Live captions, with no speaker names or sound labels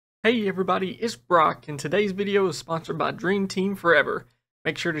Hey everybody, it's Brock, and today's video is sponsored by Dream Team Forever.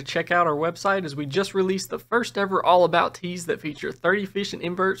 Make sure to check out our website as we just released the first ever All About tees that feature 30 fish and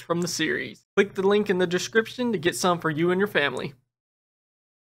inverts from the series. Click the link in the description to get some for you and your family.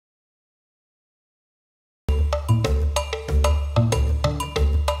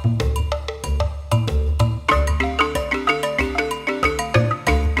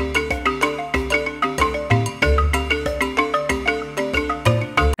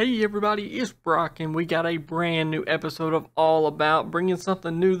 Hey everybody, it's Brock, and we got a brand new episode of All About, bringing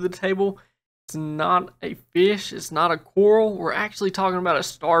something new to the table. It's not a fish, it's not a coral, we're actually talking about a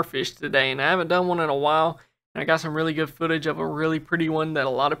starfish today, and I haven't done one in a while, and I got some really good footage of a really pretty one that a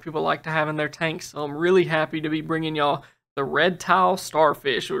lot of people like to have in their tanks, so I'm really happy to be bringing y'all the red tile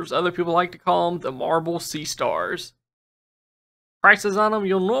starfish, or as other people like to call them, the marble sea stars. Prices on them,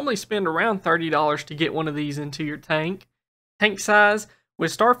 you'll normally spend around $30 to get one of these into your tank. Tank size,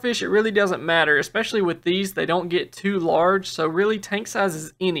 with starfish, it really doesn't matter, especially with these, they don't get too large, so really tank size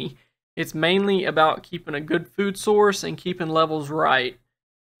is any. It's mainly about keeping a good food source and keeping levels right.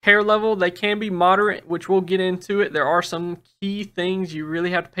 Care level, they can be moderate, which we'll get into it. There are some key things you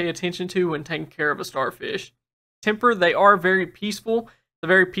really have to pay attention to when taking care of a starfish. Temper, they are very peaceful. It's a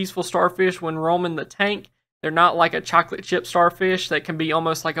very peaceful starfish when roaming the tank. They're not like a chocolate chip starfish that can be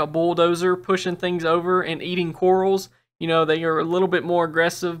almost like a bulldozer pushing things over and eating corals. You know, they are a little bit more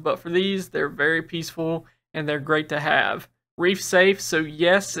aggressive, but for these, they're very peaceful and they're great to have. Reef safe, so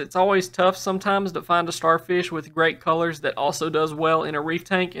yes, it's always tough sometimes to find a starfish with great colors that also does well in a reef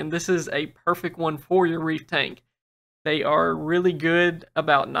tank, and this is a perfect one for your reef tank. They are really good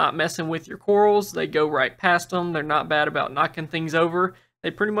about not messing with your corals. They go right past them. They're not bad about knocking things over.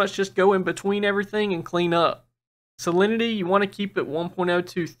 They pretty much just go in between everything and clean up. Salinity, you want to keep it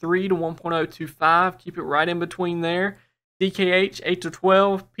 1.023 to 1.025. Keep it right in between there. DKH 8 to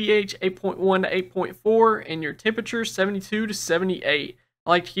 12, pH 8.1 to 8.4, and your temperature 72 to 78. I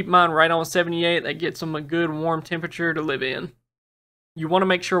like to keep mine right on 78. That gets them a good warm temperature to live in. You want to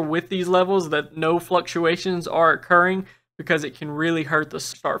make sure with these levels that no fluctuations are occurring because it can really hurt the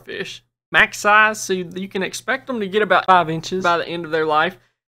starfish. Max size, so you can expect them to get about 5 inches by the end of their life.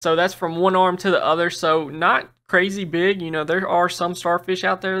 So that's from one arm to the other, so not crazy big. You know, there are some starfish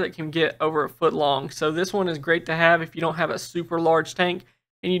out there that can get over a foot long, so this one is great to have if you don't have a super large tank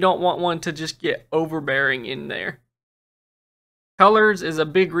and you don't want one to just get overbearing in there. Colors is a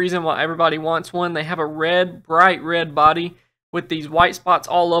big reason why everybody wants one. They have a red, bright red body with these white spots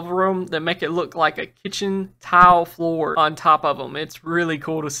all over them that make it look like a kitchen tile floor on top of them. It's really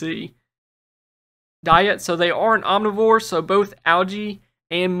cool to see. Diet, so they are an omnivore, so both algae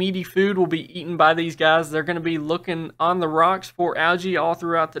and meaty food will be eaten by these guys. They're going to be looking on the rocks for algae all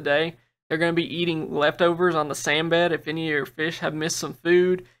throughout the day. They're going to be eating leftovers on the sand bed. If any of your fish have missed some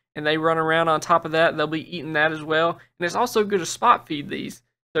food and they run around on top of that, they'll be eating that as well. And it's also good to spot feed these.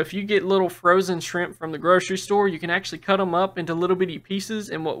 So if you get little frozen shrimp from the grocery store, you can actually cut them up into little bitty pieces.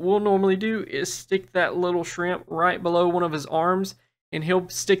 And what we'll normally do is stick that little shrimp right below one of his arms, and he'll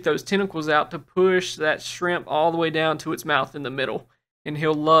stick those tentacles out to push that shrimp all the way down to its mouth in the middle. And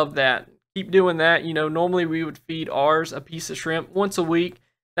he'll love that. Keep doing that. You know, normally we would feed ours a piece of shrimp once a week.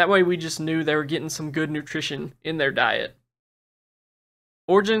 That way we just knew they were getting some good nutrition in their diet.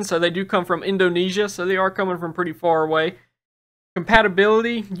 Origin, so they do come from Indonesia, so they are coming from pretty far away.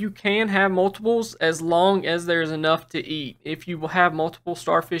 Compatibility, you can have multiples as long as there's enough to eat. If you will have multiple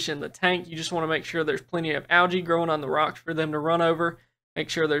starfish in the tank, you just want to make sure there's plenty of algae growing on the rocks for them to run over. Make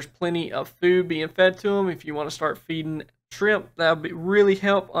sure there's plenty of food being fed to them. If you want to start feeding shrimp, that'll really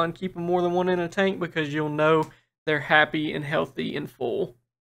help on keeping more than one in a tank because you'll know they're happy and healthy and full.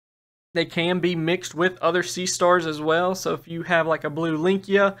 They can be mixed with other sea stars as well, so if you have like a blue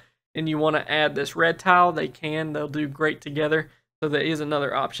Linkia and you want to add this red tile, they'll do great together. So that is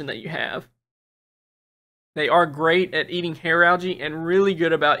another option that you have. They are great at eating hair algae and really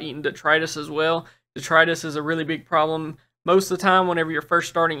good about eating detritus as well. Detritus is a really big problem most of the time whenever you're first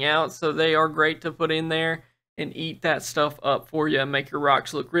starting out, so they are great to put in there and eat that stuff up for you and make your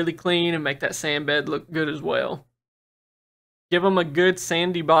rocks look really clean and make that sand bed look good as well. Give them a good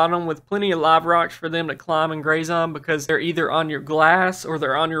sandy bottom with plenty of live rocks for them to climb and graze on because they're either on your glass or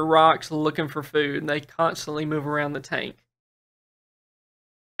they're on your rocks looking for food. They constantly move around the tank.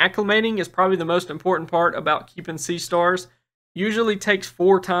 Acclimating is probably the most important part about keeping sea stars. Usually takes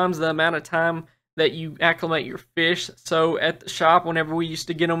 4 times the amount of time that you acclimate your fish. So at the shop, whenever we used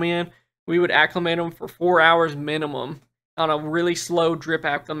to get them in, we would acclimate them for 4 hours minimum on a really slow drip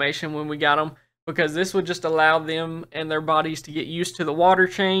acclimation when we got them, because this would just allow them and their bodies to get used to the water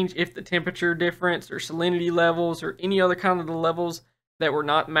change, if the temperature difference or salinity levels or any other kind of the levels that were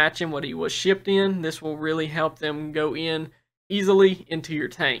not matching what he was shipped in. This will really help them go in easily into your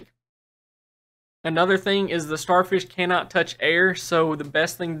tank. Another thing is the starfish cannot touch air, so the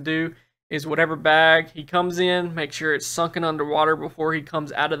best thing to do is whatever bag he comes in, make sure it's sunken underwater before he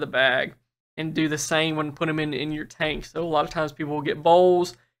comes out of the bag. And do the same when put them in your tank. So a lot of times people will get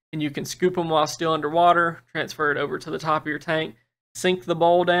bowls and you can scoop them while still underwater, transfer it over to the top of your tank, sink the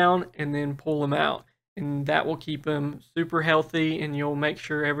bowl down, and then pull them out. And that will keep them super healthy, and you'll make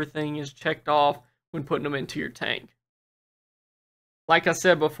sure everything is checked off when putting them into your tank. Like I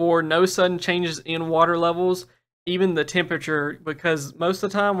said before, no sudden changes in water levels, even the temperature, because most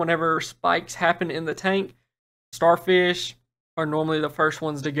of the time whenever spikes happen in the tank, starfish are normally the first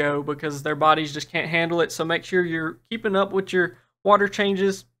ones to go because their bodies just can't handle it. So make sure you're keeping up with your water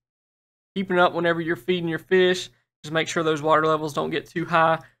changes, keeping up whenever you're feeding your fish. Just make sure those water levels don't get too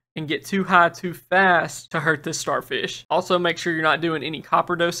high and get too high too fast to hurt this starfish. Also, make sure you're not doing any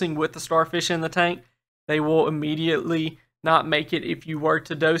copper dosing with the starfish in the tank. They will immediately not make it if you were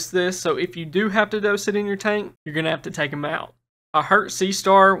to dose this. So if you do have to dose it in your tank, you're going to have to take them out. A hurt sea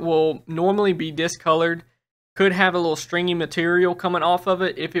star will normally be discolored. Could have a little stringy material coming off of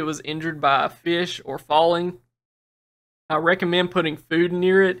it if it was injured by a fish or falling. I recommend putting food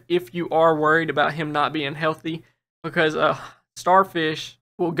near it if you are worried about him not being healthy, because a starfish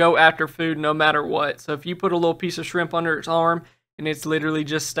will go after food no matter what. So if you put a little piece of shrimp under its arm and it's literally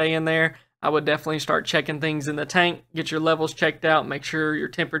just staying there, I would definitely start checking things in the tank, get your levels checked out, make sure your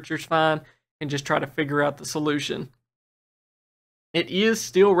temperature's fine, and just try to figure out the solution. It is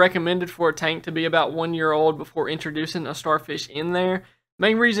still recommended for a tank to be about 1 year old before introducing a starfish in there.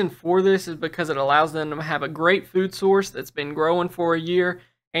 Main reason for this is because it allows them to have a great food source that's been growing for a year,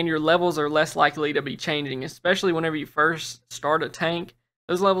 and your levels are less likely to be changing, especially whenever you first start a tank.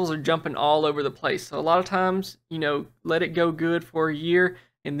 Those levels are jumping all over the place. So a lot of times, let it go good for a year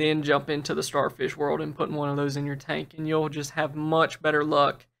and then jump into the starfish world and putting one of those in your tank, and you'll just have much better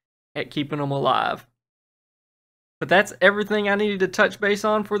luck at keeping them alive. But that's everything I needed to touch base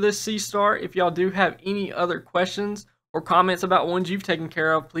on for this sea star. If y'all do have any other questions or comments about ones you've taken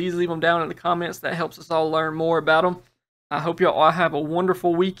care of, please leave them down in the comments. That helps us all learn more about them. I hope y'all all have a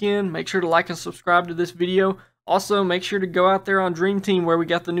wonderful weekend. Make sure to like and subscribe to this video. Also, make sure to go out there on Dream Team where we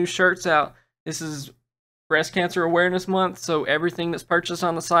got the new shirts out. This is Breast Cancer Awareness Month, so everything that's purchased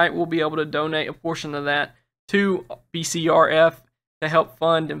on the site, we'll be able to donate a portion of that to BCRF to help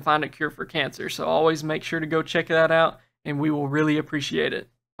fund and find a cure for cancer. So always make sure to go check that out, and we will really appreciate it.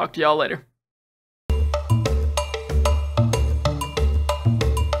 Talk to y'all later.